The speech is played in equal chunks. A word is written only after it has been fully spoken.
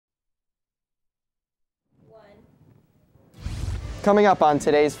Coming up on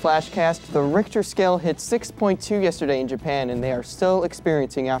today's FlashCast, the Richter scale hit 6.2 yesterday in Japan, and they are still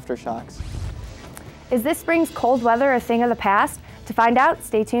experiencing aftershocks. Is this spring's cold weather a thing of the past? To find out,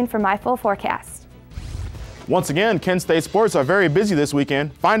 stay tuned for my full forecast. Once again, Kent State sports are very busy this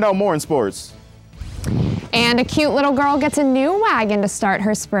weekend. Find out more in sports. And a cute little girl gets a new wagon to start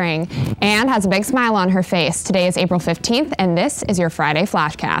her spring and has a big smile on her face. Today is April 15th, and this is your Friday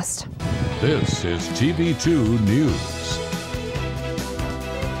FlashCast. This is TV2 News.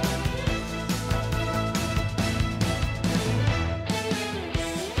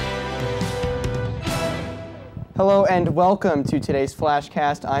 Hello and welcome to today's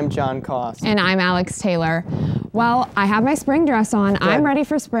FlashCast. I'm John Koss. And I'm Alex Taylor. Well, I have my spring dress on. Good. I'm ready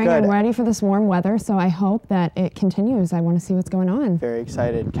for spring. Good. I'm ready for this warm weather, so I hope that it continues. I want to see what's going on. Very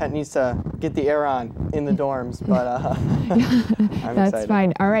excited. Kent needs to get the air on in the dorms, but I'm That's excited.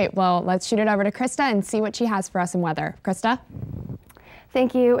 Fine. All right, well, let's shoot it over to Krista and see what she has for us in weather. Krista?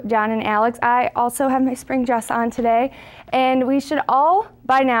 Thank you, John and Alex. I also have my spring dress on today, and we should all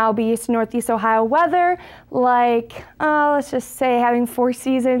by now be used to Northeast Ohio weather, like let's just say having 4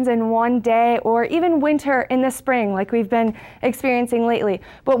 seasons in one day, or even winter in the spring like we've been experiencing lately.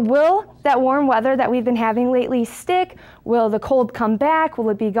 But will that warm weather that we've been having lately stick? Will the cold come back? Will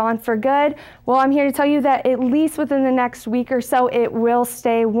it be gone for good? Well, I'm here to tell you that at least within the next week or so, it will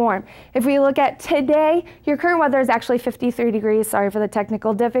stay warm. If we look at today, your current weather is actually 53 degrees. Sorry for the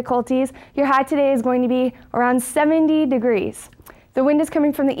technical difficulties. Your high today is going to be around 70 degrees. The wind is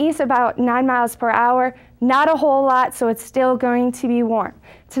coming from the east about 9 miles per hour. Not a whole lot, so it's still going to be warm.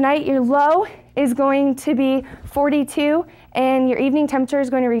 Tonight, your low is going to be 42, and your evening temperature is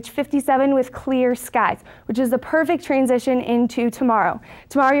going to reach 57 with clear skies, which is the perfect transition into tomorrow.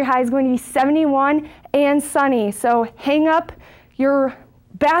 Tomorrow, your high is going to be 71 and sunny, so hang up your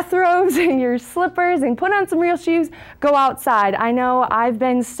bathrobes and your slippers and put on some real shoes, go outside. I know I've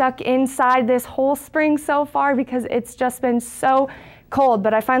been stuck inside this whole spring so far because it's just been so cold,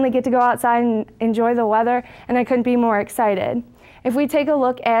 but I finally get to go outside and enjoy the weather, and I couldn't be more excited. If we take a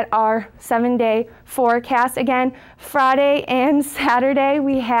look at our 7-day forecast, again, Friday and Saturday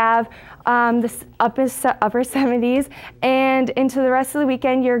we have this upper 70s, and into the rest of the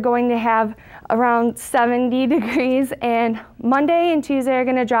weekend you're going to have around 70 degrees, and Monday and Tuesday are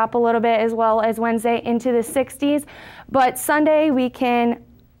going to drop a little bit, as well as Wednesday into the 60s. But Thursday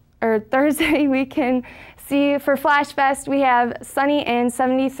we can see for Flash Fest we have sunny and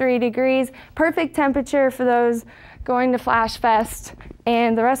 73 degrees, perfect temperature for those going to Flash Fest,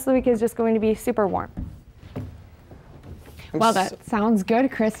 and the rest of the week is just going to be super warm. Well, that sounds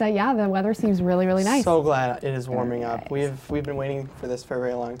good, Krista. Yeah, the weather seems really, really nice. So glad it is warming up. We've been waiting for this for a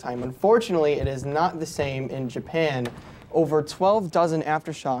very long time. Unfortunately, it is not the same in Japan. Over 12 dozen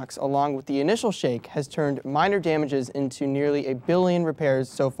aftershocks, along with the initial shake, has turned minor damages into nearly 1 billion repairs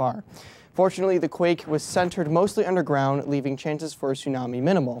so far. Fortunately, the quake was centered mostly underground, leaving chances for a tsunami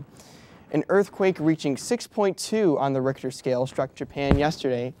minimal. An earthquake reaching 6.2 on the Richter scale struck Japan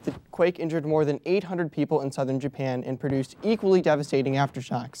yesterday. The quake injured more than 800 people in southern Japan and produced equally devastating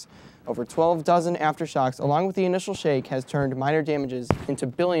aftershocks. Over 12 dozen aftershocks, along with the initial shake, has turned minor damages into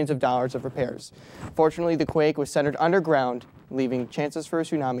billions of dollars of repairs. Fortunately, the quake was centered underground, leaving chances for a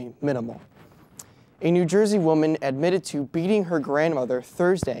tsunami minimal. A New Jersey woman admitted to beating her grandmother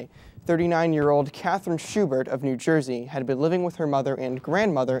Thursday. 39-year-old Catherine Schubert of New Jersey had been living with her mother and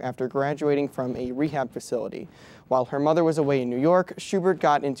grandmother after graduating from a rehab facility. While her mother was away in New York, Schubert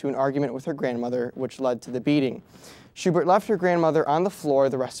got into an argument with her grandmother, which led to the beating. Schubert left her grandmother on the floor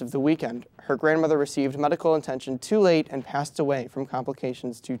the rest of the weekend. Her grandmother received medical attention too late and passed away from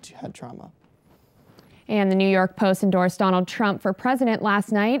complications due to head trauma. And the New York Post endorsed Donald Trump for president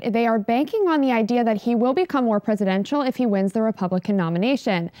last night. They are banking on the idea that he will become more presidential if he wins the Republican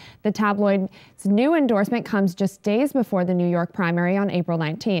nomination. The tabloid's new endorsement comes just days before the New York primary on April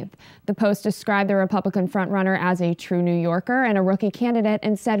 19th. The Post described the Republican frontrunner as a true New Yorker and a rookie candidate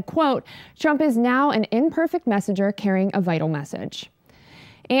and said, quote, "Trump is now an imperfect messenger carrying a vital message."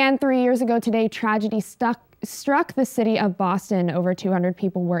 And 3 years ago today, tragedy struck the city of Boston. Over 200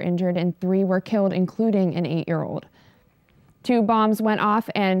 people were injured and 3 were killed, including an 8-year-old. 2 bombs went off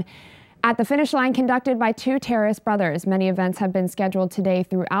and at the finish line conducted by 2 terrorist brothers. Many events have been scheduled today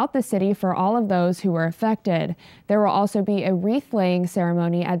throughout the city for all of those who were affected. There will also be a wreath-laying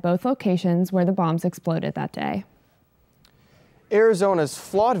ceremony at both locations where the bombs exploded that day. Arizona's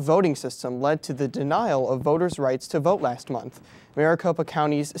flawed voting system led to the denial of voters' rights to vote last month. Maricopa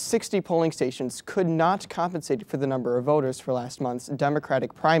County's 60 polling stations could not compensate for the number of voters for last month's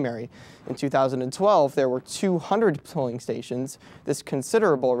Democratic primary. In 2012, there were 200 polling stations. This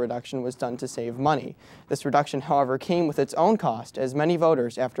considerable reduction was done to save money. This reduction, however, came with its own cost, as many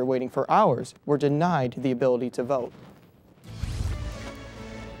voters, after waiting for hours, were denied the ability to vote.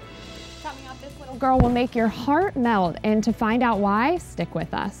 Coming up, this little girl will make your heart melt, and to find out why, stick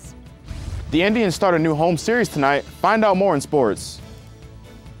with us. The Indians start a new home series tonight. Find out more in sports.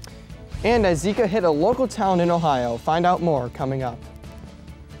 And as Zika hit a local town in Ohio, find out more coming up.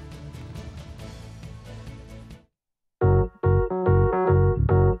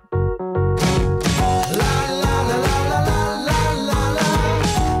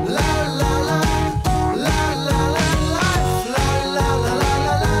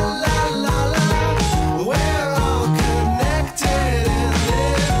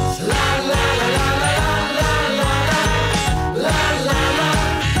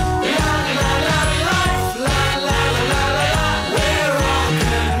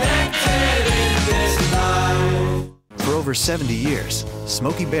 For 70 years,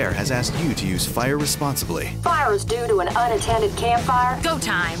 Smokey Bear has asked you to use fire responsibly. Fire is due to an unattended campfire. Go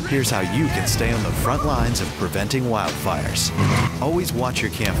time. Here's how you can stay on the front lines of preventing wildfires. Always watch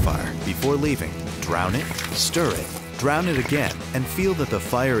your campfire before leaving. Drown it, stir it, drown it again, and feel that the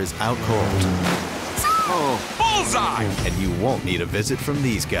fire is out cold. Oh, bullseye! And you won't need a visit from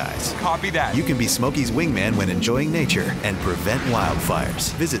these guys. Copy that. You can be Smokey's wingman when enjoying nature and prevent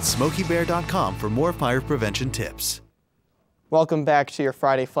wildfires. Visit SmokeyBear.com for more fire prevention tips. Welcome back to your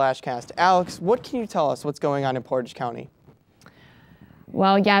Friday FlashCast. Alex, what can you tell us what's going on in Portage County?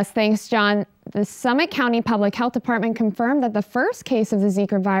 Well, yes, thanks, John. The Summit County Public Health Department confirmed that the first case of the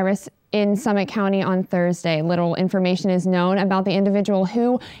Zika virus in Summit County on Thursday. Little information is known about the individual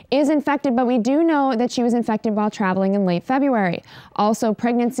who is infected, but we do know that she was infected while traveling in late February. Also,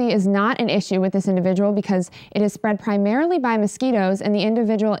 pregnancy is not an issue with this individual because it is spread primarily by mosquitoes and the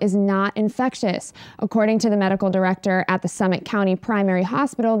individual is not infectious. According to the medical director at the Summit County Primary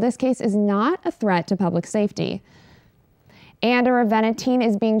Hospital, this case is not a threat to public safety. And a Ravenna teen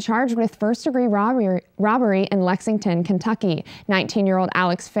is being charged with first-degree robbery in Lexington, Kentucky. 19-year-old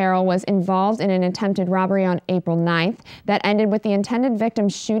Alex Farrell was involved in an attempted robbery on April 9th that ended with the intended victim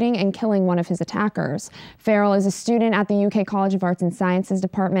shooting and killing one of his attackers. Farrell is a student at the UK College of Arts and Sciences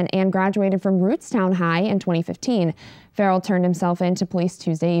Department and graduated from Rootstown High in 2015. Farrell turned himself in to police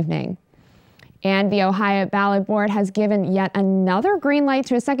Tuesday evening. And the Ohio Ballot Board has given yet another green light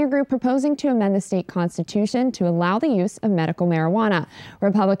to a second group proposing to amend the state constitution to allow the use of medical marijuana.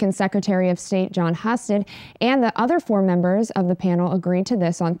 Republican Secretary of State John Husted and the other 4 members of the panel agreed to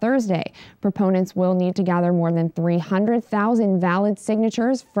this on Thursday. Proponents will need to gather more than 300,000 valid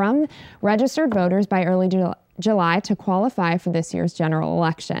signatures from registered voters by early July to qualify for this year's general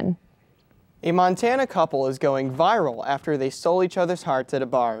election. A Montana couple is going viral after they stole each other's hearts at a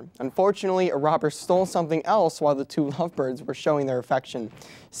bar. Unfortunately, a robber stole something else while the two lovebirds were showing their affection.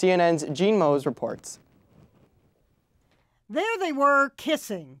 CNN's Gene Mose reports. There they were,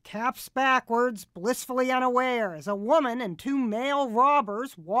 kissing, caps backwards, blissfully unaware, as a woman and 2 male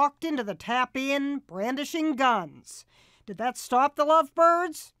robbers walked into the tap-in, brandishing guns. Did that stop the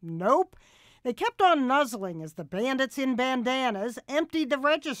lovebirds? Nope. They kept on nuzzling as the bandits in bandanas emptied the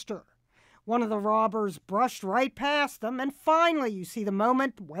register. One of the robbers brushed right past them, and finally you see the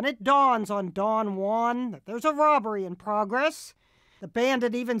moment when it dawns on Don Juan that there's a robbery in progress. The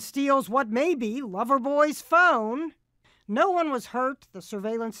bandit even steals what may be Loverboy's phone. No one was hurt. The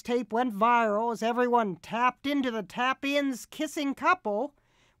surveillance tape went viral as everyone tapped into the tap-in's kissing couple,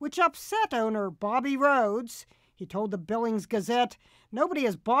 which upset owner Bobby Rhodes. He told the Billings Gazette, "Nobody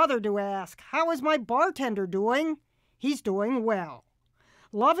has bothered to ask, how is my bartender doing? He's doing well."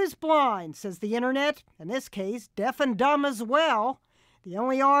 Love is blind, says the internet, in this case deaf and dumb as well. The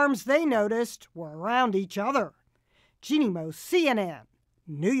only arms they noticed were around each other. Gene Mose, CNN,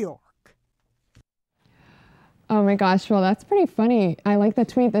 New York. Oh my gosh, well that's pretty funny. I like the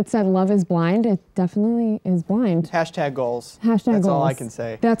tweet that said love is blind. It definitely is blind. Hashtag goals. Hashtag That's goals. all I can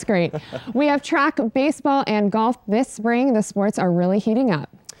say. That's great. We have track, baseball, and golf this spring. The sports are really heating up.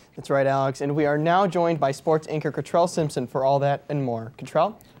 That's right, Alex. And we are now joined by sports anchor Cottrell Simpson for all that and more.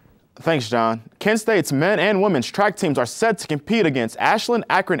 Cottrell? Thanks, John. Kent State's men and women's track teams are set to compete against Ashland,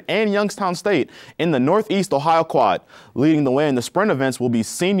 Akron, and Youngstown State in the Northeast Ohio Quad. Leading the way in the sprint events will be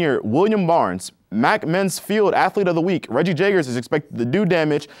senior William Barnes. MAC Men's Field Athlete of the Week, Reggie Jagers, is expected to do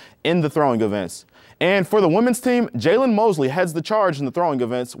damage in the throwing events. And for the women's team, Jalen Mosley heads the charge in the throwing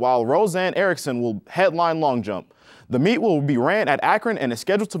events, while Roseanne Erickson will headline long jump. The meet will be ran at Akron and is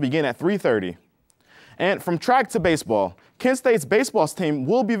scheduled to begin at 3:30. And from track to baseball, Kent State's baseball team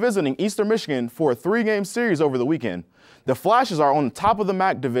will be visiting Eastern Michigan for a 3-game series over the weekend. The Flashes are on top of the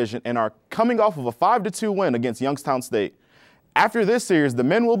MAC division and are coming off of a 5-2 win against Youngstown State. After this series, the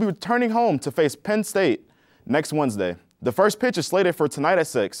men will be returning home to face Penn State next Wednesday. The first pitch is slated for tonight at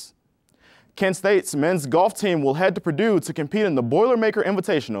 6. Kent State's men's golf team will head to Purdue to compete in the Boilermaker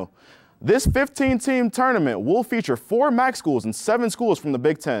Invitational. This 15-team tournament will feature 4 MAC schools and 7 schools from the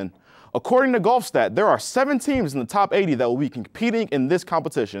Big Ten. According to GolfStat, there are 7 teams in the top 80 that will be competing in this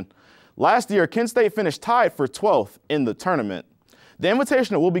competition. Last year, Kent State finished tied for 12th in the tournament. The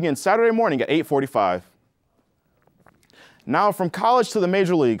Invitational will begin Saturday morning at 8:45. Now from college to the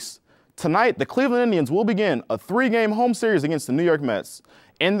major leagues. Tonight, the Cleveland Indians will begin a 3-game home series against the New York Mets.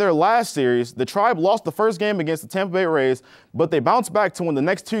 In their last series, the Tribe lost the first game against the Tampa Bay Rays, but they bounced back to win the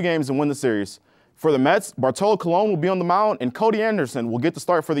next 2 games and win the series. For the Mets, Bartolo Colon will be on the mound and Cody Anderson will get the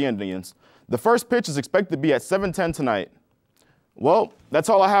start for the Indians. The first pitch is expected to be at 7:10 tonight. Well, that's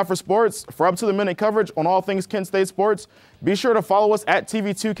all I have for sports. For up-to-the-minute coverage on all things Kent State sports, be sure to follow us at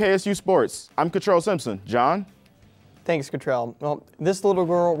TV2KSU Sports. I'm Cottrell Simpson. John? Thanks, Cottrell. Well, this little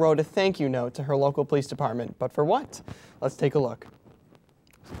girl wrote a thank you note to her local police department, but for what? Let's take a look.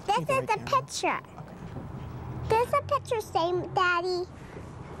 This is a picture. There's a picture saying, Daddy.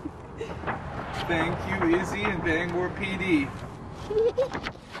 Thank you, Izzy and Bangor PD.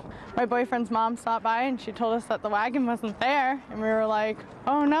 My boyfriend's mom stopped by and she told us that the wagon wasn't there. And we were like,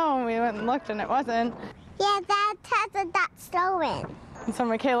 oh no, we went and looked and it wasn't. Yeah, Dad has got stolen. And so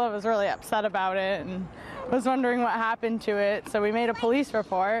Michaela was really upset about it and was wondering what happened to it. So we made a police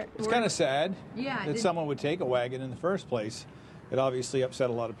report. It's kind of sad that someone would take a wagon in the first place. It obviously upset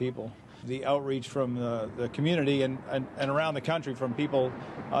a lot of people. The outreach from the community and around the country from people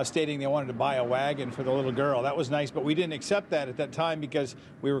stating they wanted to buy a wagon for the little girl. That was nice, but we didn't accept that at that time because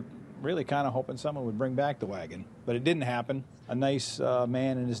we were really kind of hoping someone would bring back the wagon. But it didn't happen. A nice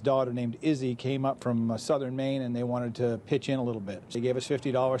man and his daughter named Izzy came up from southern Maine and they wanted to pitch in a little bit. They gave us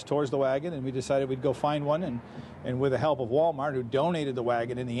 $50 towards the wagon and we decided we'd go find one. And with the help of Walmart, who donated the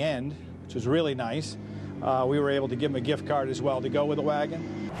wagon in the end, which was really nice, we were able to give them a gift card as well to go with the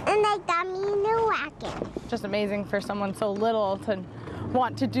wagon. And they got me a new wagon. Just amazing for someone so little to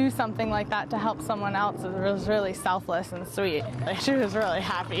want to do something like that to help someone else. It was really selfless and sweet. Like, she was really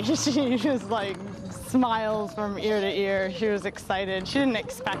happy. She was like smiles from ear to ear. She was excited. She didn't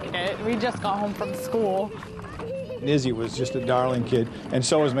expect it. We just got home from school. Izzy was just a darling kid, and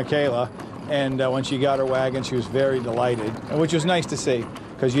so was Michaela. And when she got her wagon, she was very delighted, which was nice to see,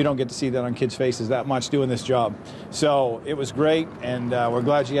 because you don't get to see that on kids' faces that much doing this job. So it was great, and we're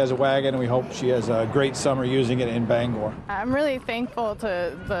glad she has a wagon, and we hope she has a great summer using it in Bangor. I'm really thankful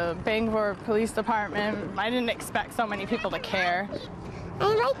to the Bangor Police Department. I didn't expect so many people to care.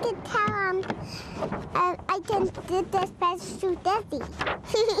 I like to tell I can do this best to Dizzy.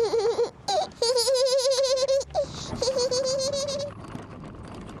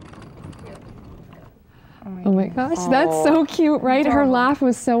 Oh my gosh, that's so cute, right? Adorable. Her laugh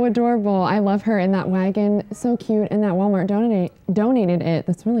was so adorable. I love her in that wagon. So cute. And that Walmart donated it.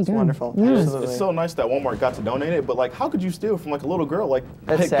 That's really good. It's wonderful. Yeah. It's so nice that Walmart got to donate it, but like, how could you steal from like a little girl? Like,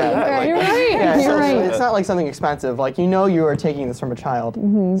 that's sad. That? You're right. Yeah, you're right. It's not like something expensive. Like, you know you are taking this from a child.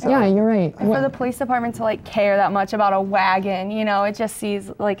 Mm-hmm. So. Yeah, you're right. For the police department to like care that much about a wagon, you know, it just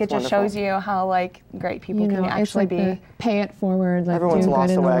shows you how like great people can actually it's like be. Pay it forward. Like, everyone's do lost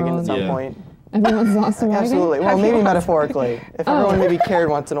good a in the wagon world. at some point. Everyone's lost a wagon? Absolutely. Well, maybe metaphorically. If everyone maybe cared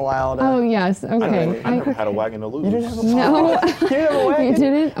once in a while. Oh, yes. Okay. I never had a wagon to lose. You didn't have a No. You didn't have a wagon? You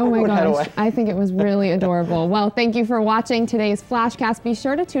didn't? Oh, my Everyone gosh. I think it was really adorable. Well, thank you for watching today's FlashCast. Be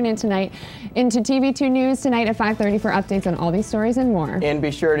sure to tune in tonight into TV2 News tonight at 5:30 for updates on all these stories and more. And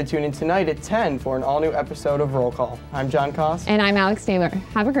be sure to tune in tonight at 10 for an all-new episode of Roll Call. I'm John Koss. And I'm Alex Taylor.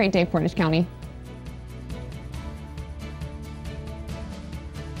 Have a great day, Portage County.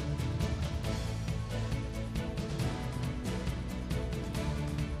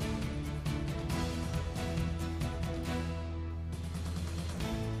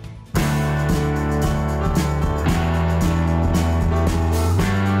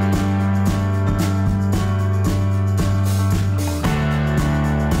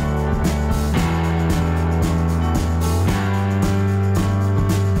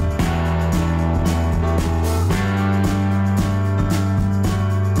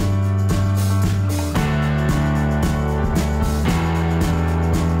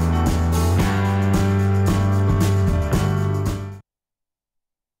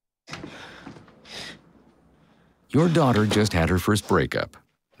 Your daughter just had her first breakup.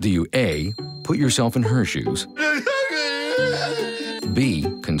 Do you A, put yourself in her shoes? B,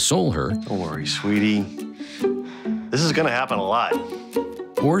 console her. Don't worry, sweetie. This is gonna happen a lot.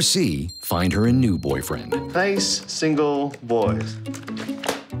 Or C, find her a new boyfriend. Nice single boys.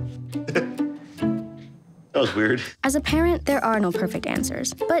 That was weird. As a parent, there are no perfect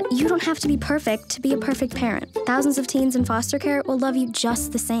answers. But you don't have to be perfect to be a perfect parent. Thousands of teens in foster care will love you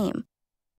just the same.